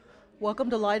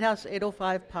Welcome to Lighthouse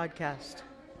 805 podcast.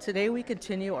 Today we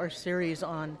continue our series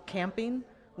on camping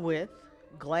with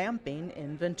glamping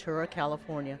in Ventura,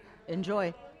 California.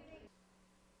 Enjoy.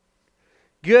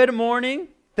 Good morning.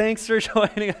 Thanks for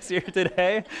joining us here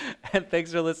today, and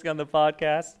thanks for listening on the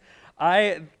podcast.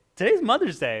 Today's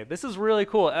Mother's Day. This is really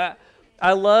cool.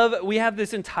 We have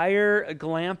this entire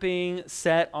glamping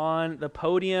set on the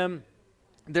podium.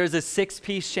 There's a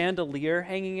 6-piece chandelier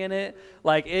hanging in it.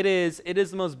 Like it is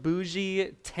the most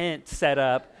bougie tent set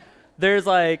up. There's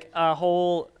like a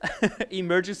whole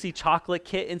emergency chocolate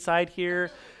kit inside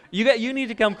here. You need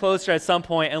to come closer at some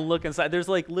point and look inside. There's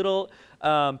like little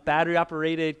battery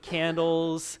operated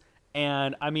candles,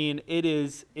 and I mean it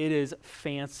is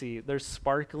fancy. There's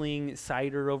sparkling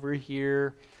cider over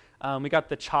here. We got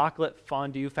the chocolate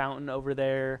fondue fountain over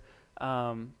there.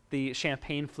 The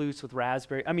champagne flutes with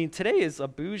raspberry. I mean, today is a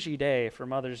bougie day for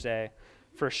Mother's Day,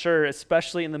 for sure,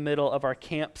 especially in the middle of our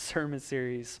camp sermon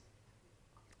series.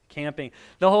 Camping.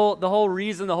 The whole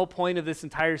reason, the whole point of this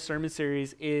entire sermon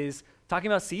series is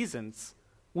talking about seasons.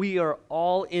 We are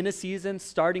all in a season,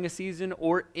 starting a season,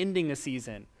 or ending a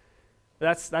season.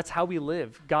 That's how we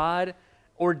live. God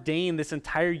ordained this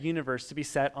entire universe to be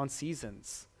set on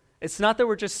seasons. It's not that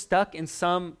we're just stuck in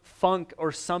some funk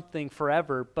or something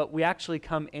forever, but we actually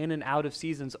come in and out of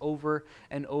seasons over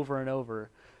and over and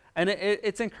over. And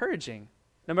it's encouraging.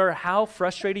 No matter how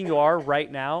frustrating you are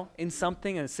right now in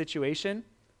something, in a situation,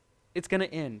 it's going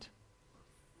to end.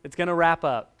 It's going to wrap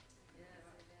up.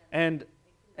 And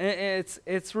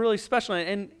it's really special.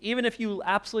 And even if you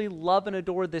absolutely love and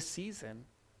adore this season,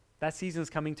 that season's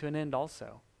coming to an end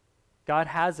also. God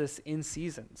has us in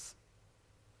seasons.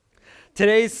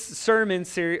 Today's sermon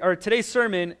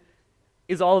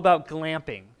is all about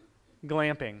glamping.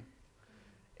 Glamping.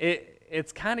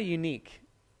 It's kind of unique.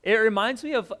 It reminds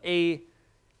me of a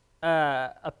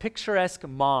picturesque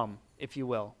mom, if you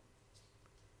will.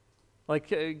 Like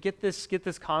get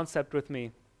this concept with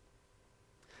me.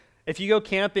 If you go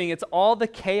camping, it's all the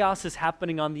chaos is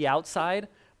happening on the outside,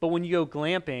 but when you go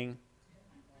glamping,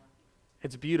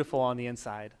 it's beautiful on the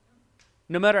inside.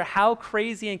 No matter how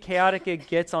crazy and chaotic it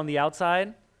gets on the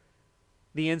outside,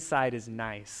 the inside is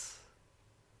nice.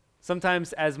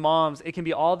 Sometimes as moms, it can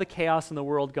be all the chaos in the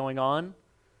world going on,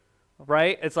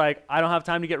 right? It's like, I don't have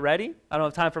time to get ready. I don't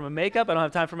have time for my makeup. I don't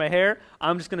have time for my hair.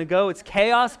 I'm just going to go. It's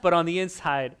chaos, but on the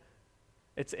inside,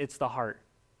 it's the heart.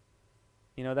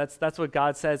 You know, that's what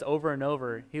God says over and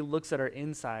over. He looks at our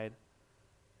inside.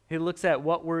 He looks at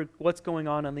what's going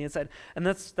on the inside. And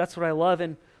that's what I love.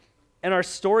 And our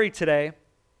story today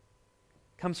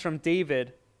comes from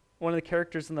David, one of the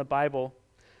characters in the Bible.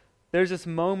 There's this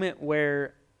moment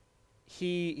where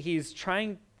he's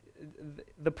trying,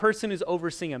 the person who's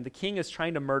overseeing him, the king is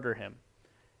trying to murder him.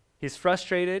 He's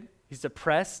frustrated, he's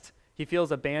depressed, he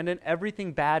feels abandoned,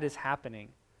 everything bad is happening.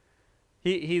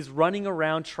 He's running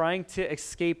around trying to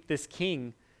escape this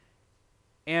king,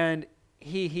 and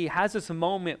he has this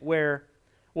moment where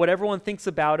what everyone thinks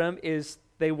about him is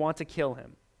they want to kill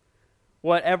him.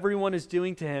 What everyone is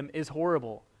doing to him is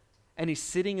horrible. And he's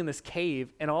sitting in this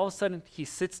cave, and all of a sudden he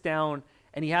sits down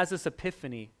and he has this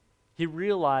epiphany. He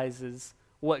realizes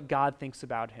what God thinks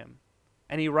about him.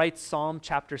 And he writes Psalm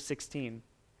chapter 16.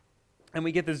 And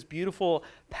we get this beautiful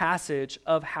passage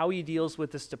of how he deals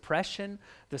with this depression,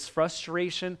 this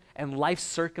frustration, and life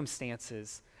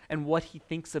circumstances, and what he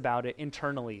thinks about it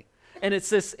internally. And it's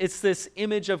this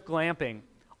image of glamping.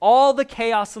 All the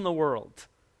chaos in the world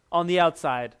on the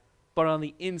outside, but on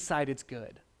the inside it's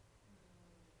good.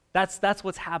 That's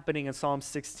what's happening in Psalm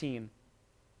 16.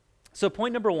 So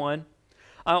point number one,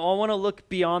 I want to look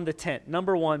beyond the tent.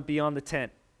 Number one, beyond the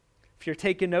tent. If you're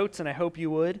taking notes, and I hope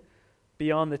you would,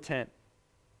 beyond the tent.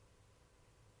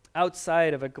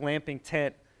 Outside of a glamping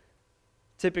tent,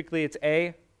 typically it's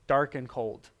dark and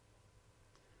cold.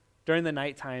 During the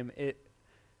nighttime,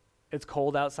 it's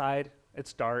cold outside,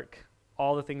 it's dark,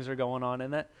 all the things are going on,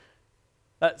 and that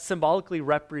symbolically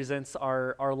represents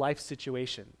our life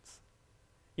situations.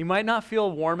 You might not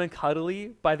feel warm and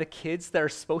cuddly by the kids that are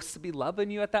supposed to be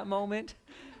loving you at that moment,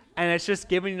 and it's just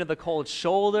giving you the cold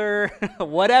shoulder,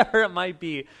 whatever it might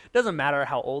be. It doesn't matter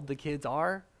how old the kids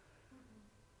are.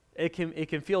 It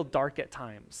can feel dark at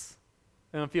times.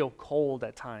 It can feel cold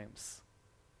at times.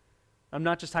 I'm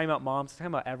not just talking about moms, I'm talking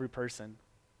about every person.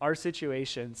 Our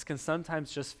situations can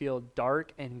sometimes just feel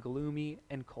dark and gloomy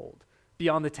and cold,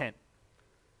 beyond the tent.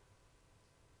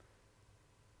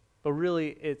 But really,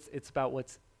 it's about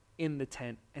what's in the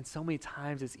tent. And so many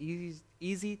times it's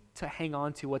easy to hang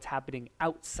on to what's happening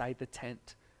outside the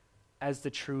tent as the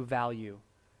true value,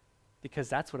 because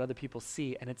that's what other people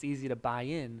see, and it's easy to buy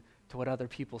in to what other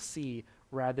people see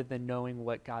rather than knowing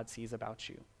what God sees about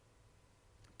you.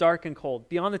 Dark and cold,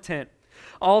 beyond the tent.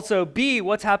 Also, B,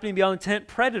 what's happening beyond the tent?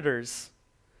 Predators.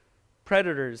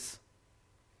 Predators.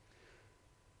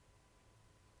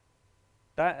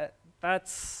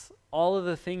 That's all of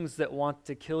the things that want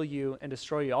to kill you and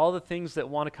destroy you, all the things that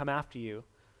want to come after you.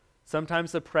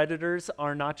 Sometimes the predators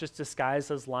are not just disguised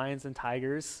as lions and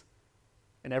tigers,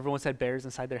 and everyone's had bears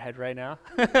inside their head right now.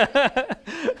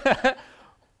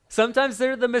 Sometimes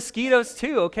they're the mosquitoes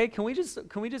too, okay? Can we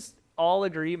just all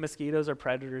agree mosquitoes are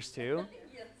predators too?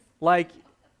 Yes. Like,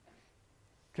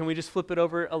 can we just flip it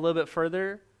over a little bit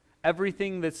further?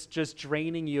 Everything that's just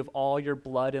draining you of all your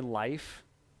blood and life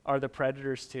are the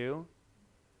predators too.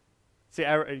 See,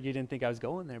 you didn't think I was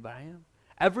going there, but I am.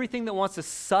 Everything that wants to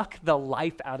suck the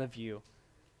life out of you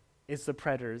is the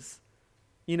predators.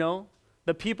 You know,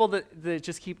 the people that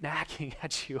just keep nagging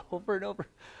at you over and over.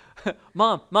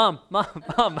 Mom.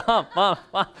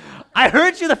 I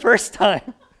heard you the first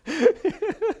time.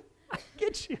 I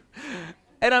get you.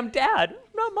 And I'm dad,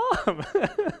 not mom.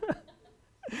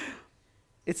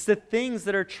 It's the things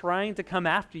that are trying to come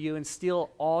after you and steal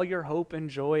all your hope and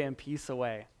joy and peace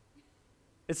away.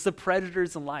 It's the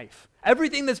predators in life.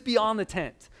 Everything that's beyond the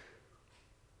tent.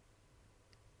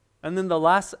 And then the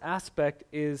last aspect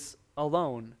is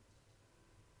alone.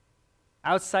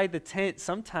 Outside the tent,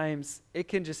 sometimes it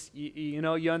can just, you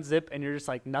unzip and you're just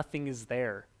like, nothing is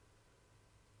there.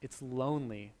 It's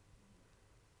lonely.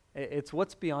 It's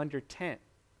what's beyond your tent.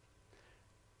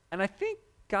 And I think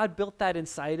God built that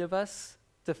inside of us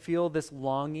to feel this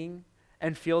longing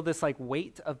and feel this like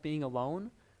weight of being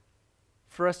alone,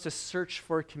 for us to search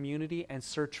for community and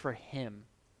search for him.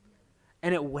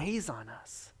 And it weighs on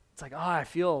us. It's like, I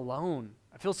feel alone.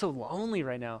 I feel so lonely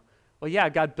right now. Well, yeah,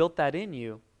 God built that in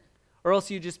you. Or else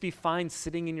you'd just be fine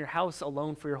sitting in your house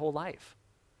alone for your whole life.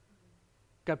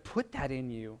 God put that in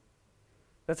you.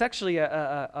 That's actually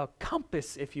a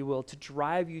compass, if you will, to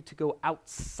drive you to go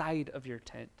outside of your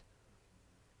tent.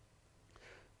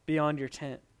 Beyond your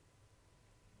tent.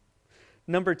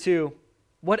 Number 2,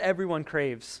 what everyone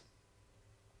craves.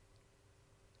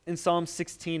 In Psalm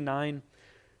 16:9,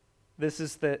 this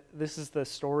is the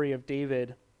story of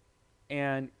David,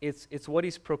 and it's what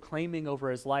he's proclaiming over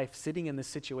his life, sitting in this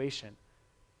situation,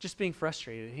 just being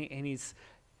frustrated.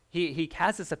 He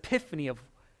has this epiphany of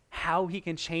how he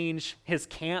can change his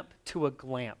camp to a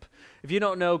glamp. If you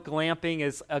don't know, glamping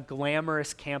is a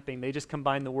glamorous camping. They just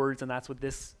combine the words, and that's what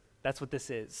this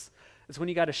is. It's when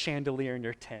you got a chandelier in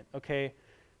your tent, okay?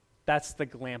 That's the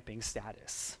glamping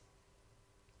status.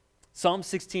 Psalm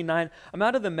 16:9. I'm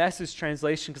out of the Message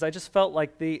translation because I just felt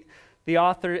like the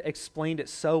author explained it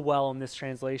so well in this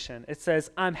translation. It says,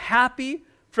 I'm happy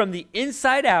from the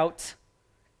inside out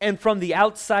and from the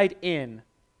outside in.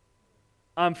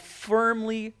 I'm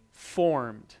firmly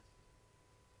formed.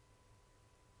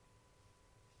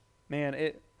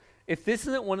 Man, if this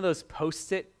isn't one of those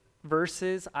post-it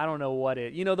verses, I don't know what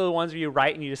it. You know the ones where you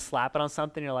write and you just slap it on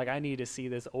something, you're like, I need to see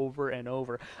this over and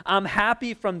over. I'm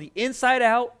happy from the inside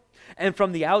out and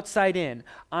from the outside in.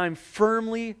 I'm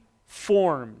firmly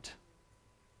formed.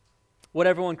 What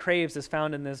everyone craves is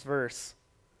found in this verse.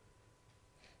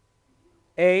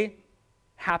 A,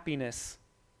 happiness.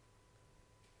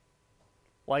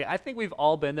 Like, I think we've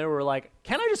all been there. We're like,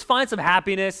 can I just find some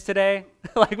happiness today?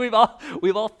 Like, we've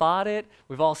all thought it.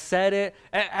 We've all said it.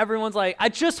 Everyone's like, I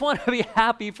just want to be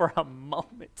happy for a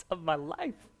moment of my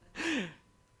life.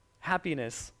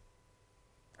 Happiness.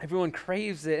 Everyone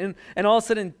craves it. And all of a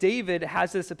sudden, David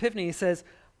has this epiphany. He says,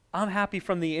 I'm happy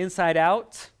from the inside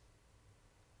out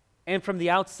and from the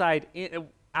outside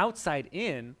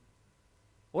in.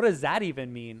 What does that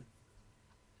even mean?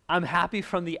 I'm happy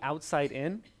from the outside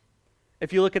in.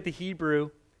 If you look at the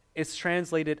Hebrew, it's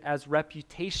translated as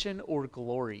reputation or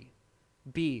glory.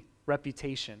 B,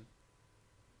 reputation.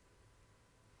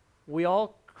 We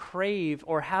all crave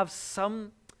or have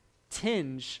some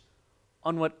tinge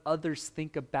on what others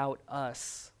think about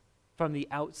us from the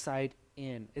outside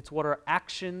in. It's what our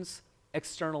actions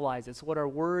externalize. It's what our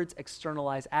words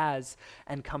externalize as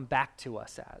and come back to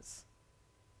us as.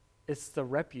 It's the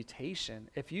reputation.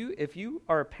 If you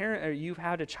are a parent, or you've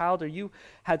had a child, or you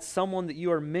had someone that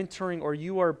you are mentoring, or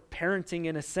you are parenting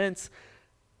in a sense,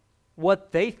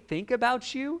 what they think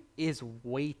about you is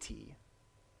weighty.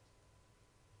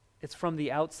 It's from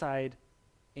the outside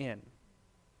in.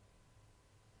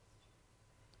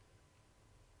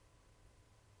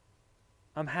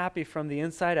 I'm happy from the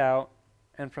inside out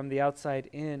and from the outside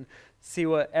in. See,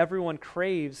 what everyone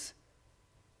craves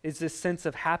is this sense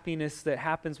of happiness that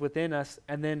happens within us.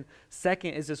 And then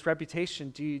second is this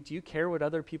reputation. Do you care what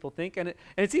other people think? And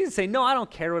it's easy to say, no, I don't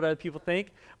care what other people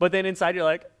think. But then inside you're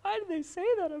like, why did they say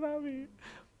that about me?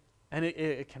 And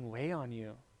it can weigh on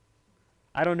you.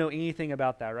 I don't know anything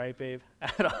about that, right, babe?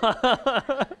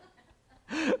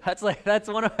 That's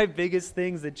one of my biggest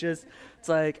things that just, it's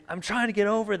like, I'm trying to get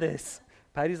over this.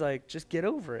 Patty's like, just get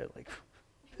over it. Like,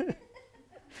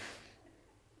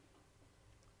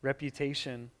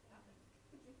 reputation.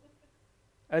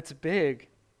 That's big.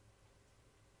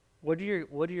 What do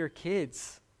your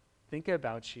kids think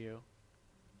about you?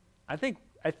 I think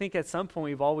at some point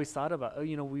we've always thought about,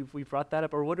 we've brought that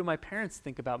up, or what do my parents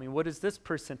think about me? What is this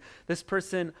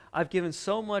person I've given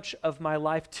so much of my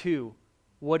life to?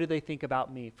 What do they think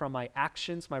about me? From my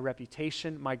actions, my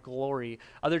reputation, my glory.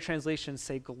 Other translations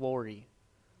say glory.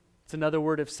 It's another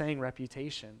word of saying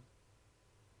reputation.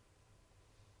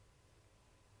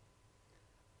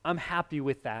 I'm happy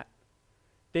with that.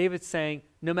 David's saying,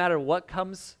 no matter what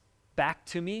comes back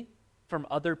to me from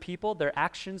other people, their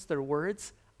actions, their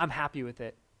words, I'm happy with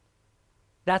it.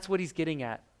 That's what he's getting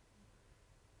at.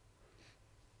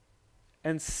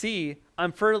 And C,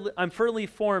 I'm firmly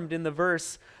formed in the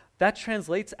verse, that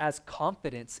translates as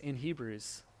confidence in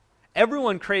Hebrews.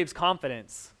 Everyone craves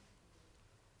confidence.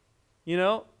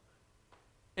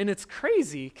 And it's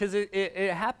crazy because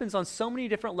it happens on so many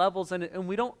different levels, and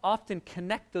we don't often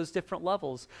connect those different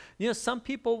levels. Some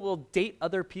people will date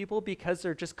other people because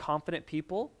they're just confident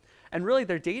people, and really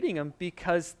they're dating them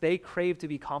because they crave to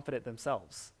be confident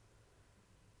themselves.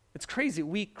 It's crazy.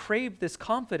 We crave this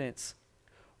confidence.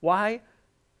 Why?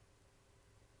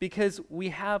 Because we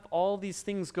have all these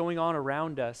things going on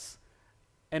around us,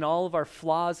 and all of our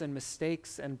flaws and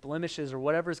mistakes and blemishes or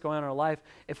whatever's going on in our life.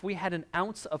 If we had an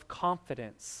ounce of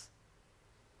confidence,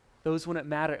 those wouldn't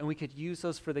matter, and we could use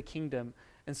those for the kingdom.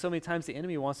 And so many times the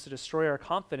enemy wants to destroy our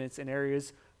confidence in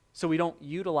areas so we don't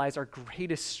utilize our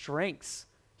greatest strengths.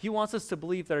 He wants us to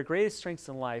believe that our greatest strengths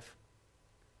in life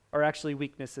are actually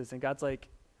weaknesses. And God's like,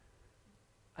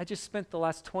 I just spent the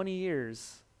last 20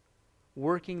 years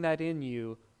working that in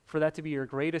you for that to be your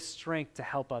greatest strength to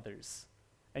help others.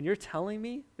 And you're telling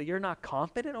me that you're not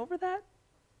confident over that?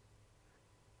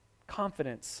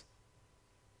 Confidence.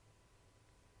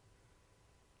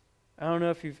 I don't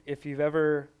know if you've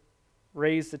ever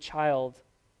raised a child,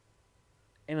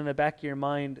 and in the back of your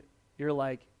mind, you're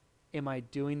like, am I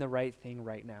doing the right thing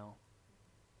right now?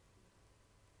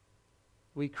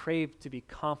 We crave to be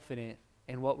confident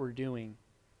in what we're doing.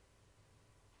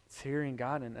 It's hearing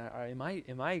God, and am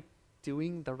I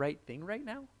doing the right thing right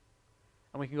now?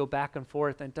 And we can go back and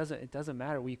forth, and it doesn't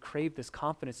matter. We crave this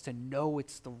confidence to know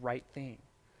it's the right thing.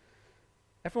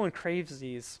 Everyone craves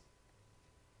these.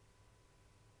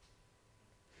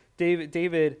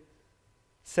 David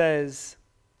says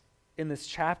in this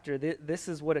chapter, this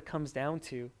is what it comes down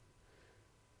to.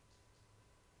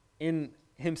 In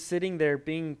him sitting there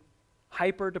being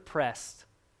hyper depressed,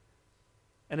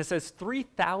 and it says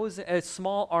 3,000, a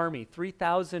small army,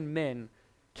 3,000 men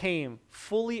came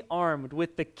fully armed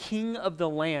with the king of the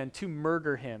land to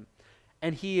murder him,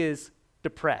 and he is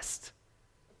depressed.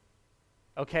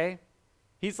 Okay?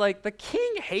 He's like, the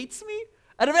king hates me?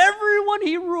 Out of everyone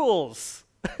he rules,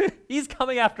 he's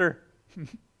coming after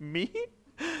me?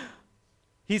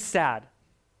 He's sad.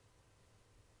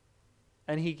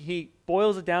 And he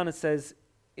boils it down and says,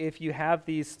 if you have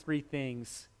these three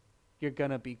things, you're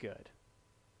going to be good.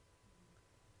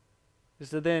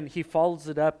 So then he follows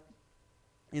it up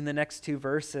in the next two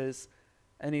verses,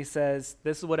 and he says,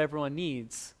 this is what everyone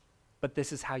needs, but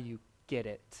this is how you get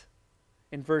it.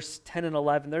 In verse 10 and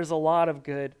 11, there's a lot of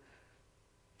good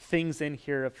things in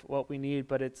here of what we need,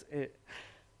 but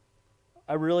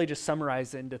I really just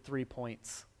summarize it into 3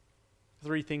 points.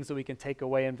 3 things that we can take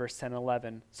away in verse 10 and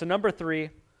 11. So number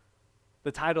 3,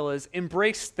 the title is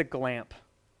Embrace the Glamp.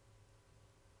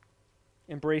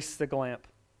 Embrace the Glamp.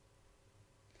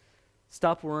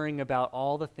 Stop worrying about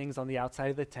all the things on the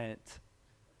outside of the tent,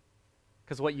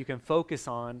 because what you can focus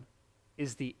on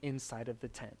is the inside of the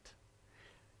tent.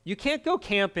 You can't go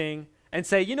camping and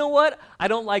say, you know what? I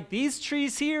don't like these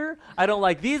trees here. I don't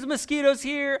like these mosquitoes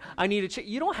here. I need to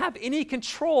you don't have any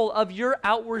control of your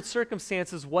outward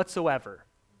circumstances whatsoever.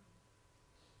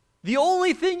 The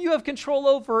only thing you have control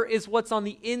over is what's on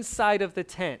the inside of the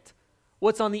tent,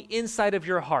 what's on the inside of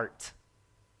your heart.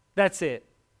 That's it.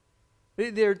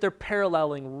 They're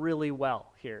paralleling really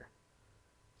well here.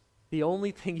 The only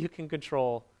thing you can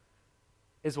control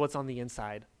is what's on the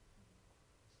inside.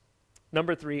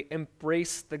 Number 3,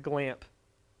 embrace the glamp.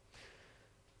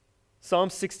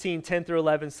 Psalm 16, 10 through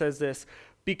 11 says this,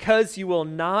 because you will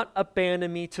not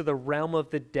abandon me to the realm of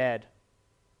the dead,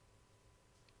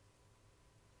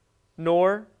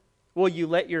 nor will you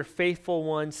let your faithful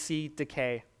one see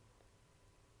decay.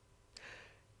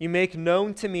 You make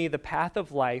known to me the path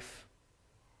of life.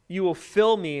 You will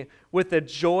fill me with the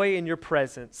joy in your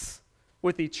presence,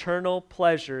 with eternal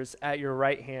pleasures at your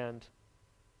right hand.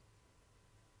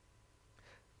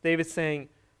 David's saying,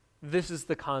 this is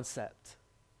the concept.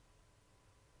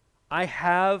 I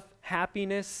have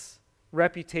happiness,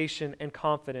 reputation, and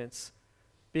confidence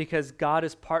because God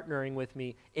is partnering with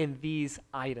me in these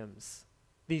items,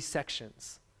 these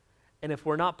sections. And if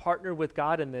we're not partnered with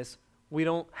God in this, we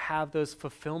don't have those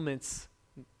fulfillments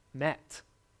met.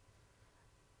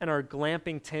 And our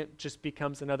glamping tent just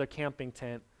becomes another camping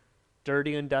tent,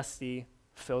 dirty and dusty,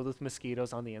 filled with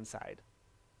mosquitoes on the inside.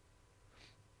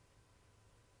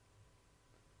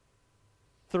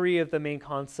 3 of the main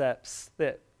concepts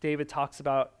that David talks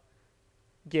about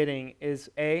getting is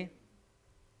A,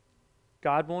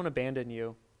 God won't abandon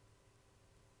you.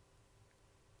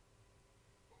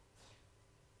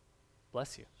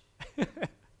 Bless you.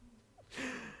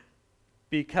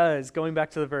 Because, going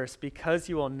back to the verse, because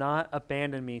you will not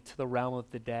abandon me to the realm of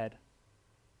the dead.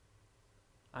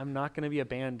 I'm not going to be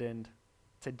abandoned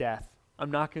to death. I'm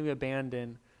not going to be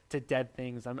abandoned to dead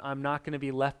things. I'm not going to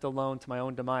be left alone to my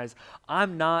own demise.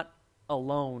 I'm not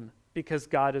alone because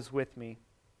God is with me.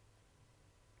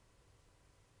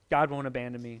 God won't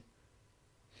abandon me.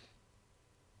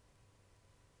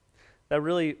 That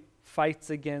really fights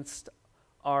against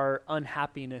our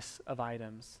unhappiness of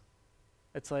items.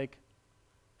 It's like,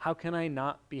 how can I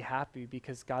not be happy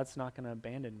because God's not going to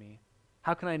abandon me?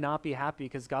 How can I not be happy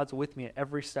because God's with me at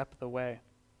every step of the way?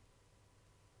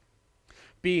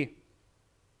 B,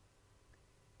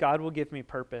 God will give me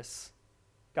purpose.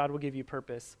 God will give you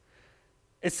purpose.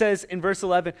 It says in verse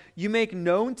 11, you make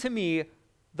known to me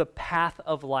the path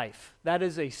of life. That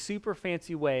is a super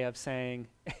fancy way of saying,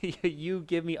 you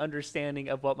give me understanding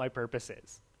of what my purpose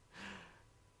is.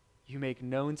 You make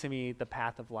known to me the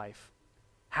path of life.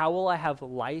 How will I have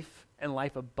life and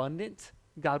life abundant?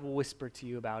 God will whisper to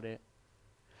you about it.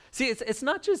 See, it's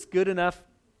not just good enough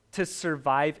to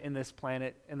survive in this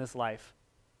planet, in this life.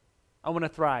 I want to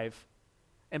thrive.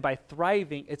 And by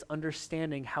thriving, it's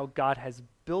understanding how God has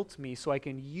built me so I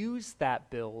can use that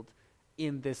build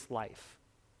in this life.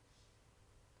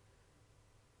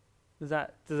 Does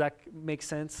that make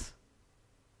sense?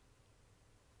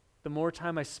 The more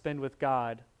time I spend with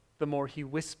God, the more he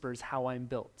whispers how I'm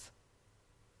built.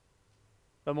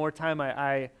 The more time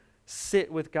I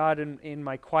sit with God in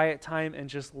my quiet time and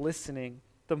just listening,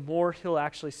 the more he'll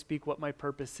actually speak what my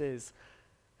purpose is.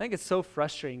 I think it's so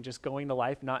frustrating just going to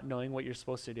life not knowing what you're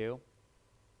supposed to do.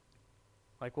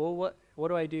 Like, well, what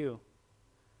do I do?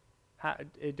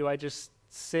 Do I just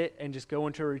sit and just go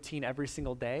into a routine every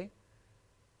single day?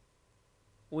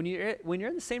 When you're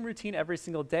in the same routine every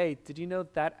single day, did you know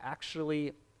that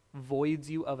actually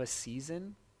voids you of a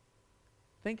season?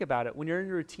 Think about it. When you're in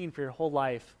a routine for your whole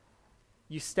life,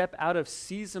 you step out of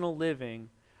seasonal living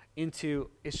into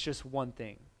it's just one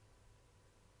thing.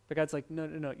 But God's like,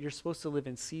 no, you're supposed to live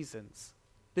in seasons.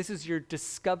 This is your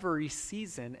discovery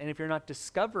season, and if you're not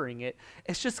discovering it,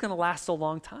 it's just going to last a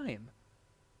long time.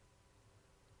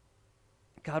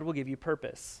 God will give you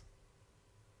purpose.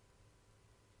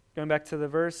 Going back to the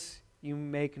verse, you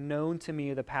make known to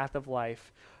me the path of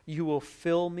life. You will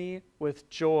fill me with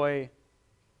joy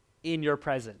in your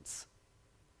presence.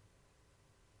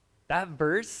 That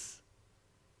verse,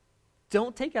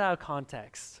 don't take it out of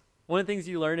context. One of the things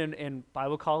you learn in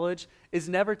Bible college is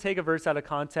never take a verse out of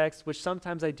context, which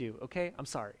sometimes I do, okay? I'm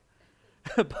sorry.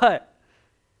 But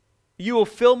you will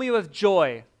fill me with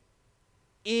joy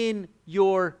in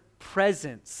your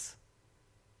presence.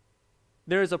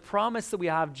 There is a promise that we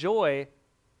have joy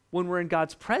when we're in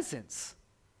God's presence.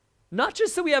 Not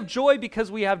just that we have joy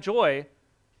because we have joy,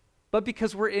 but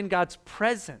because we're in God's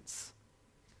presence.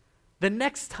 The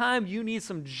next time you need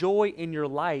some joy in your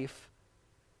life,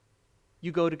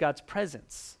 you go to God's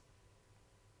presence.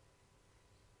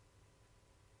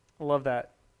 I love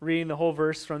that. Reading the whole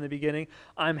verse from the beginning.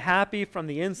 I'm happy from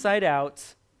the inside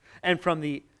out, and from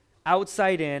the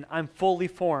outside in, I'm fully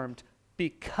formed,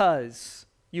 because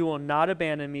you will not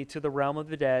abandon me to the realm of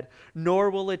the dead,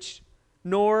 nor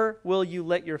will you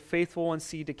let your faithful one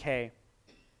see decay.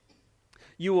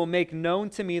 You will make known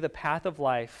to me the path of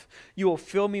life. You will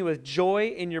fill me with joy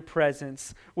in your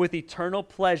presence, with eternal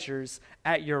pleasures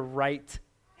at your right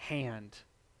hand.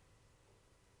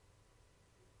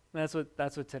 That's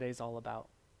what today's all about.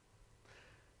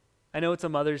 I know it's a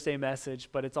Mother's Day message,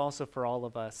 but it's also for all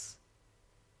of us.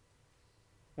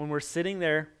 When we're sitting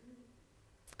there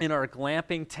in our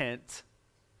glamping tent,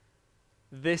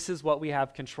 this is what we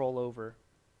have control over.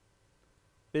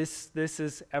 This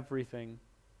is everything.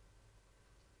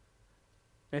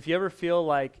 And if you ever feel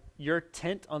like your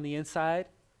tent on the inside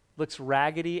looks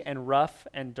raggedy and rough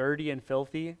and dirty and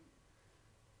filthy,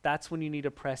 that's when you need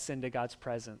to press into God's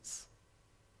presence.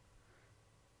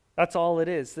 That's all it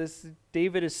is.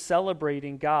 David is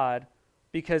celebrating God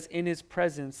because in his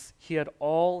presence, he had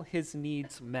all his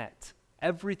needs met.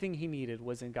 Everything he needed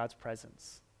was in God's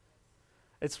presence.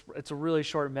 It's a really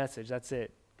short message. That's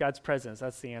it. God's presence,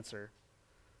 that's the answer.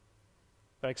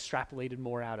 But I extrapolated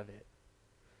more out of it.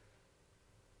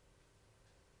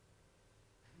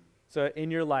 So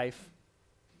in your life,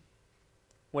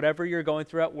 whatever you're going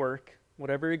through at work,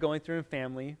 whatever you're going through in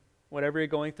family, whatever you're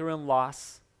going through in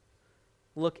loss,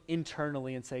 look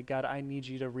internally and say, God, I need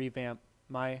you to revamp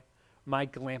my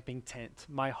glamping tent,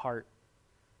 my heart.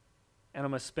 And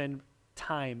I'm going to spend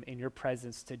time in your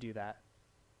presence to do that.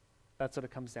 That's what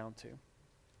it comes down to.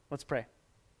 Let's pray.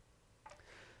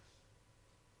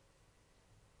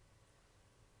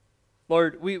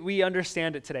 Lord, we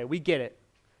understand it today. We get it.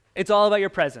 It's all about your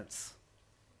presence.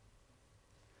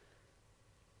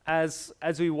 As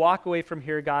we walk away from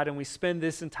here, God, and we spend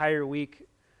this entire week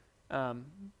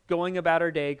going about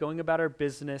our day, going about our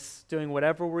business, doing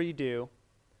whatever we do,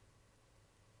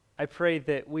 I pray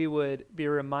that we would be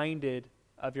reminded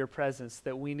of your presence,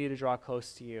 that we need to draw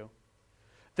close to you.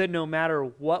 That no matter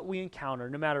what we encounter,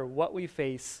 no matter what we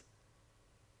face,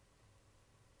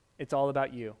 it's all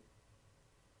about you.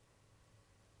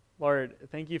 Lord,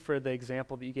 thank you for the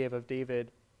example that you gave of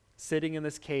David sitting in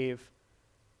this cave,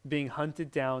 being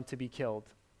hunted down to be killed.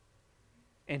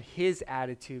 And his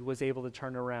attitude was able to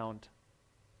turn around.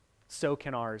 So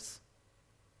can ours.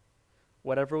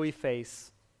 Whatever we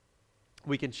face,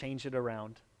 we can change it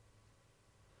around.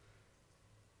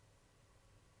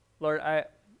 Lord, I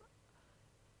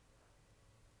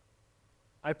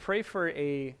pray for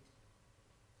a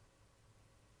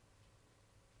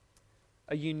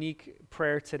unique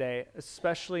prayer today,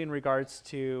 especially in regards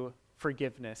to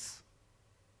forgiveness.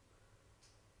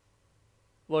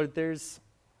 Lord, there's,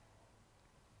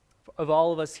 of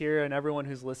all of us here and everyone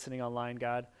who's listening online,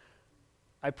 God,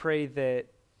 I pray that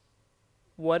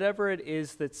whatever it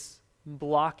is that's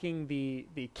blocking the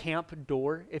camp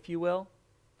door, if you will,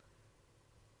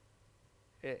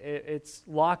 it's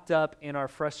locked up in our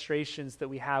frustrations that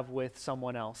we have with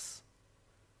someone else.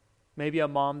 Maybe a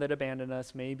mom that abandoned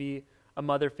us, maybe a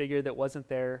mother figure that wasn't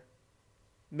there.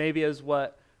 Maybe it was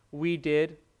what we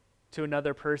did to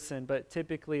another person, but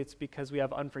typically it's because we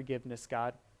have unforgiveness,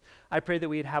 God. I pray that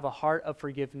we'd have a heart of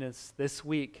forgiveness this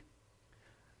week,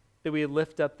 that we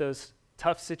lift up those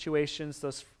tough situations,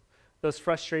 those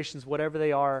frustrations, whatever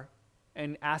they are,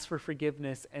 and ask for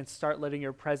forgiveness and start letting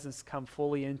your presence come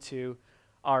fully into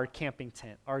our camping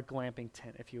tent, our glamping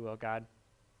tent, if you will, God.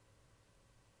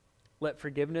 Let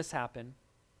forgiveness happen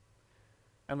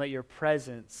and let your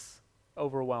presence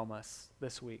overwhelm us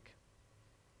this week.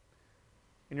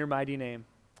 In your mighty name,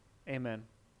 amen.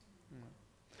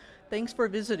 Thanks for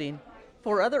visiting.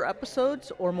 For other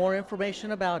episodes or more information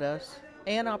about us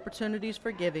and opportunities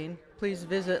for giving, please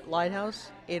visit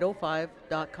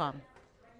lighthouse805.com.